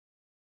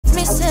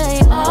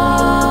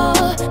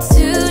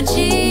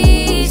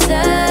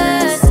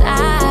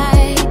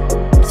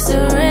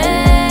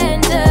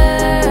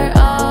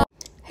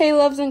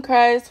loves in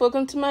Christ.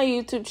 Welcome to my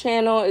YouTube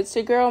channel. It's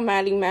your girl,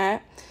 Madi.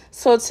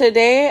 So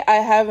today I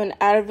have an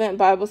Advent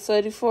Bible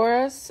study for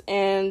us,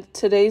 and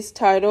today's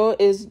title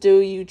is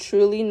Do You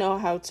Truly Know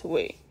How to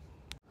Wait?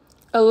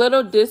 A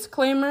little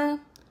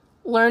disclaimer,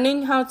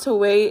 learning how to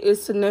wait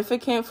is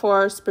significant for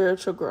our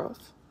spiritual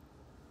growth.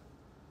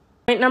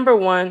 Point number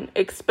 1,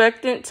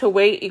 expectant to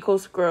wait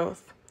equals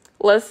growth.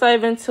 Let's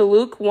dive into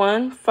Luke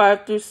 1,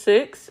 5 through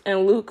 6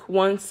 and Luke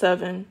 1,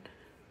 7.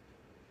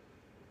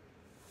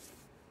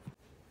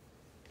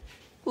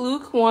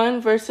 Luke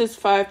 1, verses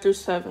 5 through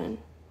 7.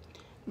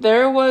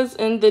 There was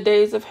in the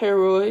days of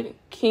Herod,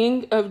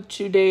 king of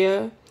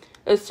Judea,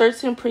 a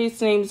certain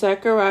priest named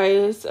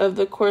Zacharias of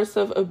the course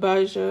of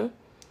Abijah,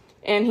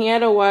 and he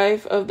had a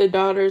wife of the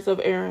daughters of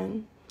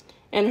Aaron,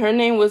 and her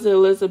name was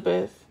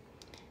Elisabeth.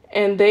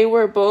 And they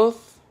were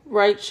both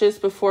righteous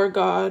before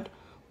God,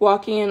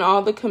 walking in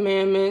all the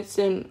commandments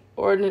and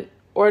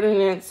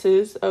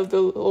ordinances of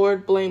the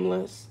Lord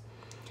blameless.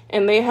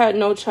 And they had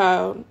no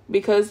child,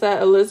 because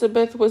that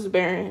Elisabeth was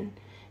barren,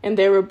 and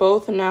they were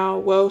both now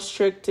well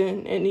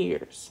stricken in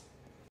years.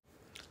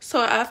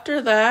 So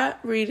after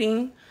that,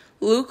 reading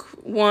Luke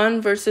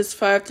 1, verses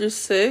 5 through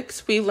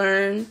 6, we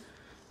learn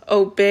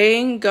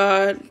obeying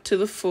God to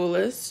the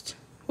fullest,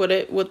 what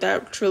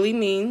that truly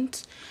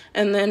means.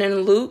 And then in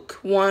Luke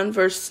 1,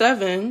 verse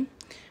 7,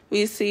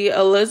 we see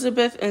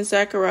Elisabeth and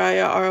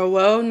Zachariah are a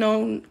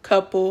well-known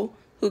couple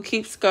who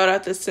keeps God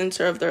at the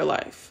center of their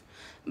life.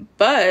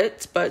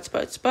 But,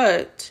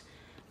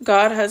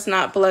 God has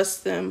not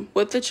blessed them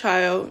with a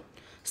child,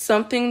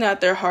 something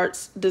that their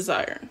hearts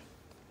desire.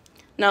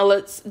 Now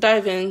let's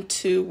dive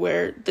into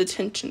where the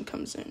tension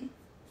comes in.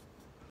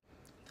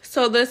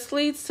 So this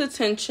leads to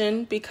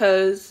tension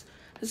because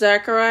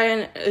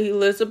Zachariah and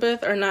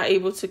Elisabeth are not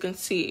able to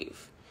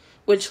conceive,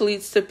 which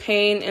leads to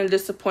pain and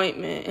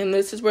disappointment, and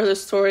this is where the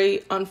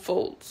story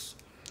unfolds.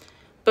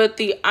 But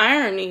the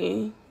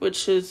irony,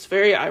 which is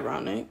very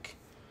ironic,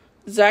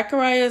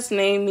 Zachariah's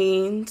name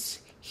means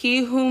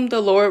he whom the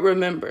Lord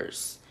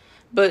remembers.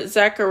 But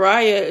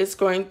Zachariah is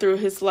going through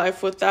his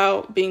life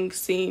without being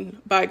seen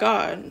by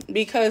God.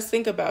 Because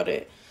think about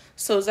it.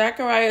 So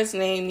Zachariah's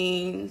name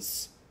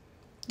means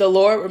the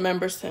Lord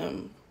remembers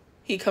him.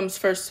 He comes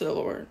first to the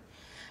Lord.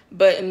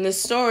 But in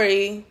this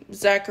story,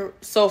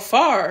 so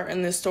far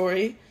in this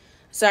story,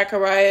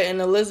 Zachariah and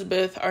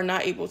Elisabeth are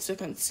not able to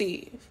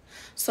conceive.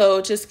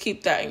 So just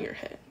keep that in your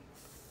head.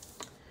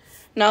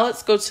 Now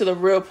let's go to the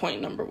real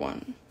point number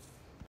 1.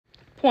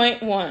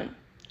 Point 1.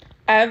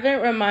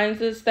 Advent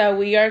reminds us that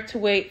we are to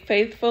wait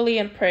faithfully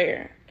in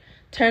prayer.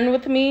 Turn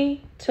with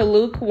me to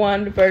Luke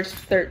 1, verse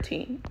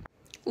 13.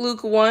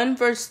 Luke 1,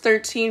 verse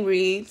 13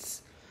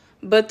 reads,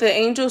 But the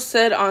angel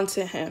said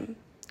unto him,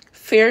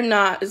 Fear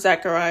not,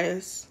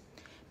 Zacharias,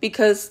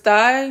 because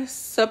thy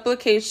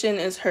supplication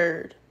is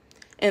heard,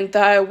 and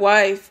thy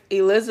wife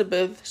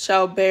Elisabeth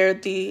shall bear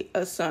thee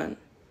a son,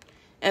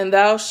 and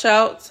thou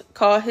shalt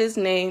call his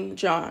name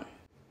John.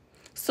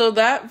 So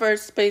that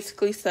verse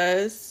basically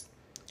says,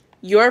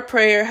 your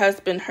prayer has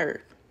been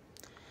heard.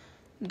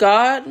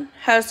 God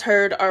has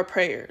heard our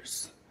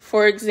prayers.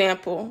 For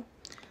example,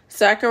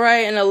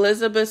 Zachariah and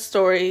Elisabeth's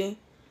story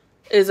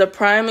is a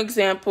prime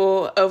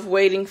example of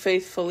waiting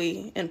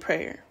faithfully in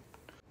prayer.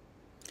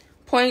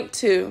 Point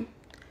 2.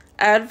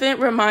 Advent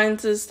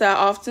reminds us that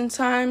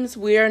oftentimes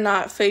we are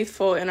not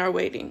faithful in our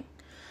waiting.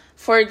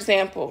 For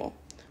example,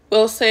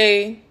 we'll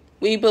say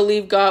we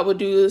believe God will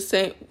do the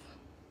same.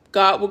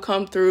 God will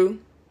come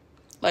through,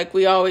 like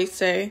we always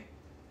say.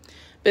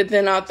 But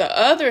then on the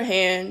other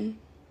hand,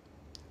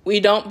 we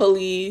don't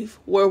believe.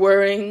 We're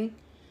worrying.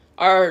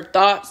 Our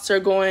thoughts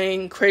are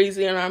going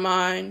crazy in our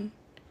mind.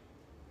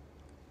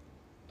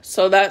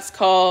 So that's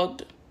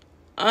called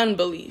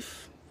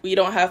unbelief. We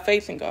don't have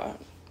faith in God.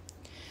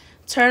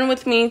 Turn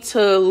with me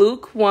to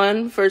Luke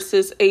 1,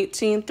 verses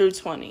 18 through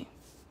 20.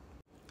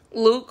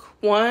 Luke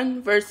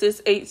 1,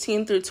 verses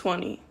 18 through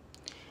 20.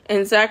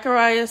 And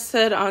Zacharias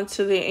said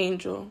unto the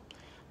angel,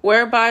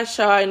 Whereby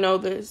shall I know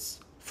this?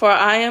 For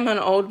I am an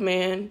old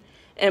man,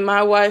 and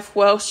my wife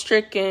well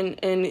stricken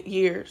in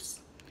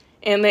years.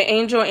 And the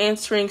angel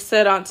answering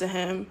said unto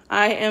him,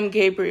 I am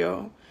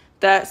Gabriel,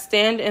 that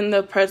stand in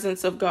the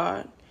presence of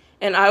God,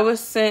 and I was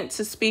sent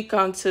to speak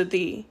unto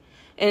thee,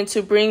 and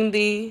to bring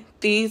thee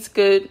these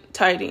good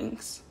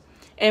tidings.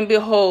 And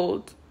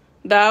behold,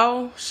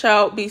 thou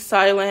shalt be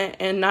silent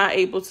and not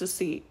able to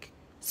speak,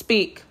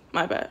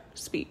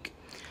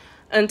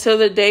 until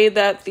the day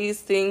that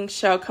these things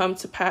shall come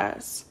to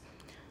pass.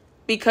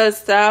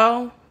 Because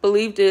thou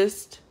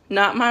believest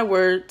not my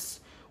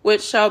words,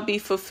 which shall be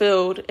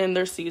fulfilled in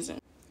their season.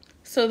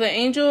 So the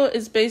angel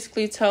is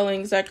basically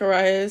telling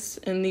Zacharias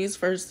in these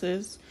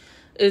verses,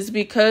 is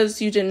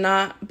because you did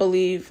not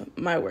believe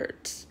my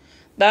words.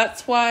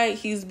 That's why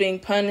he's being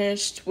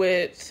punished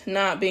with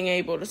not being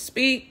able to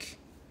speak.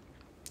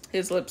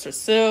 His lips are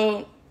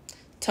sealed,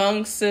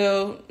 tongue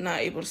sealed, not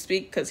able to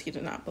speak because he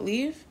did not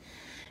believe.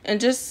 And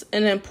just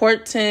an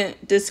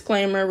important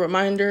disclaimer,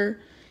 reminder,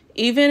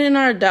 even in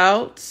our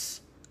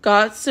doubts,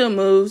 God still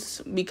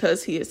moves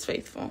because he is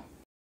faithful.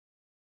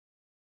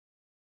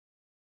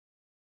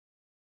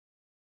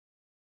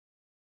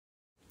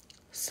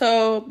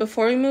 So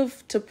before we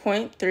move to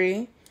point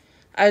 3,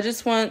 I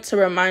just want to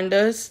remind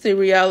us the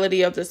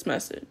reality of this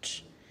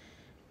message.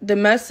 The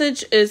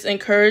message is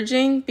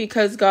encouraging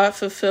because God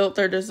fulfilled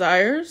their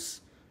desires,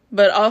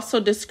 but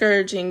also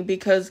discouraging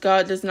because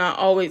God does not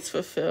always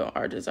fulfill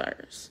our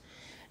desires.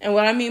 And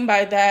what I mean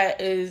by that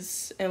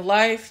is in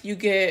life, you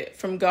get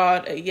from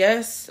God a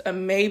yes, a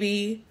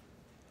maybe,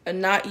 a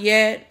not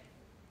yet,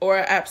 or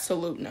an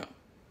absolute no.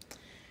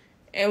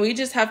 And we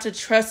just have to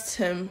trust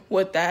him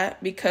with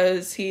that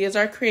because he is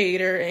our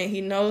creator and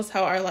he knows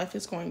how our life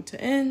is going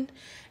to end.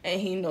 And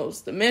he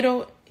knows the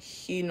middle,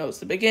 he knows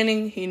the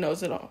beginning, he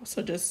knows it all.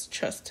 So just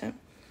trust him.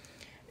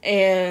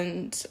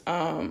 And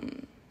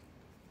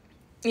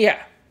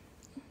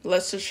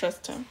let's just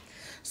trust him.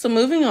 So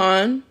moving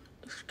on,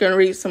 I'm going to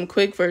read some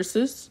quick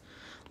verses.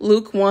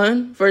 Luke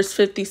 1, verse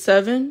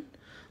 57.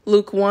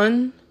 Luke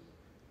 1,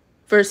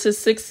 verses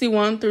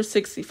 61 through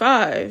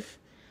 65.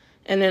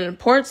 And an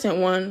important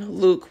one,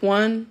 Luke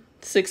 1,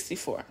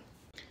 64.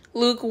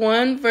 Luke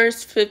 1,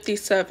 verse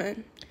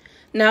 57.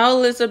 Now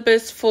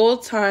Elisabeth's full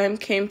time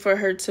came for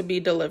her to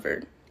be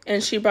delivered,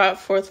 and she brought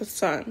forth a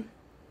son.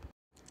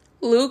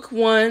 Luke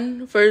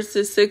 1,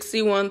 verses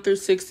 61 through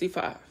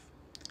 65.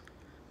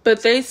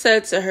 But they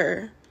said to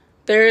her,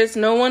 there is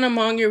no one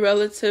among your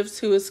relatives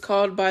who is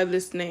called by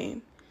this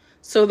name.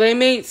 So they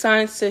made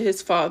signs to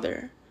his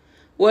father,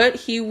 what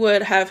he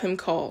would have him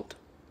called.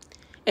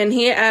 And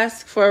he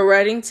asked for a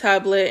writing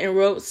tablet and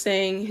wrote,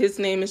 saying, his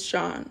name is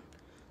John.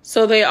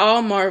 So they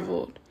all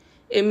marveled.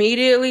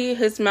 Immediately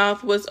his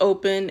mouth was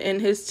opened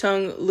and his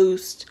tongue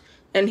loosed,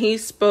 and he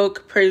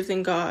spoke,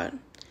 praising God.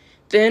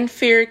 Then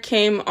fear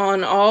came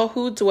on all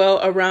who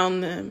dwelt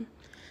around them.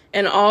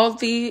 And all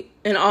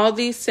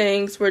these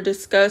sayings were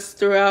discussed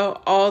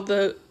throughout all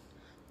the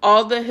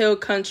hill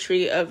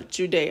country of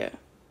Judea.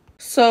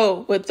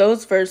 So, with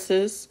those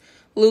verses,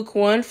 Luke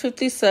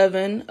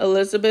 1:57,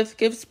 Elisabeth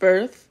gives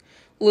birth.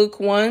 Luke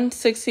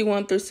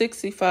 1:61 through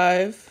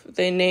 65,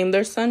 they name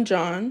their son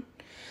John.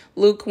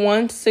 Luke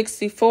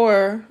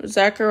 1:64,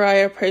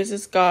 Zachariah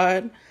praises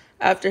God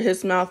after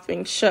his mouth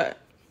being shut.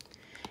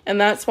 And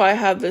that's why I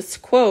have this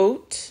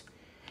quote,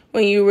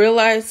 when you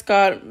realize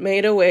God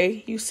made a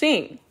way, you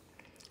sing.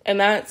 And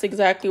that's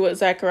exactly what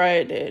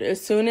Zachariah did. As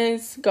soon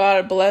as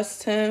God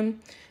blessed him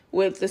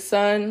with the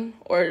son,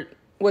 or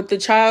with the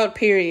child,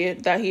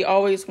 period, that he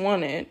always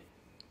wanted,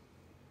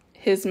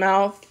 his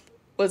mouth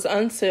was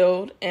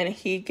unsealed and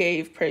he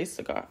gave praise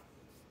to God.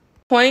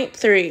 Point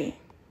 3.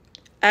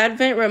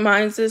 Advent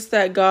reminds us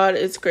that God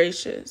is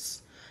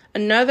gracious.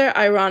 Another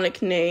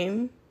ironic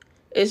name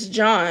is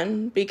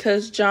John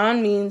because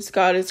John means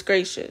God is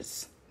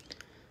gracious.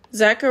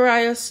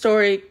 Zachariah's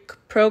story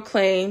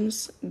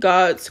proclaims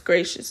God's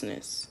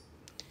graciousness.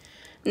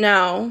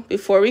 Now,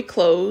 before we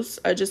close,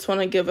 I just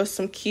want to give us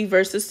some key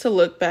verses to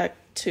look back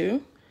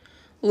to.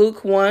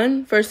 Luke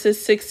 1,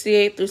 verses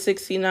 68 through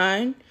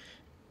 69,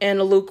 and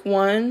Luke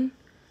 1,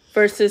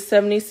 verses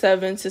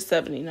 77 to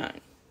 79.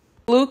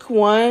 Luke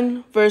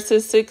 1,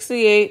 verses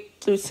 68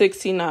 through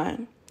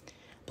 69.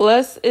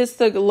 Blessed is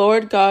the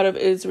Lord God of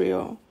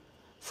Israel,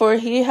 for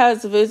he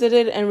has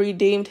visited and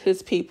redeemed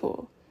his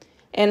people,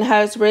 and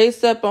has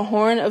raised up a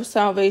horn of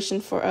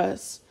salvation for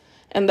us,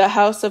 and the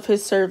house of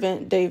his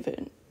servant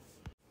David.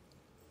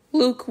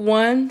 Luke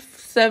 1,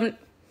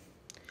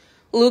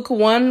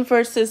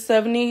 verses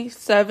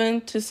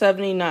 77 to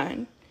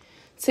 79.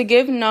 To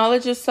give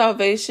knowledge of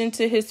salvation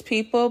to his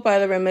people by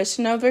the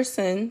remission of their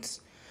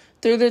sins,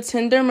 through the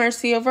tender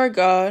mercy of our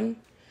God,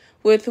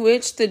 with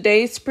which the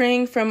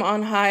dayspring from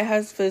on high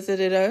has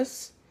visited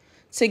us,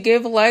 to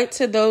give light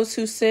to those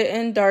who sit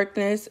in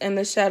darkness and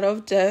the shadow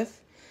of death,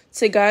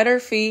 to guide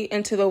our feet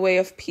into the way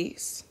of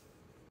peace.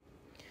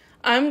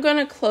 I'm going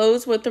to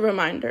close with a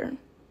reminder,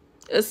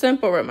 a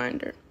simple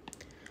reminder.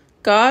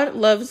 God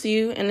loves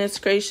you and is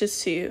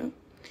gracious to you.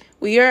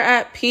 We are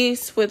at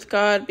peace with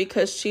God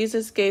because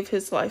Jesus gave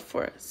his life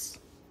for us.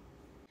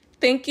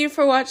 Thank you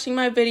for watching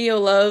my video,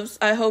 loves.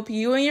 I hope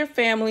you and your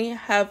family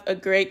have a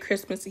great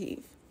Christmas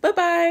Eve.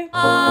 Bye-bye.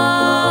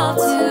 All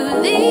to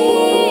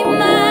thee,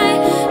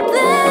 my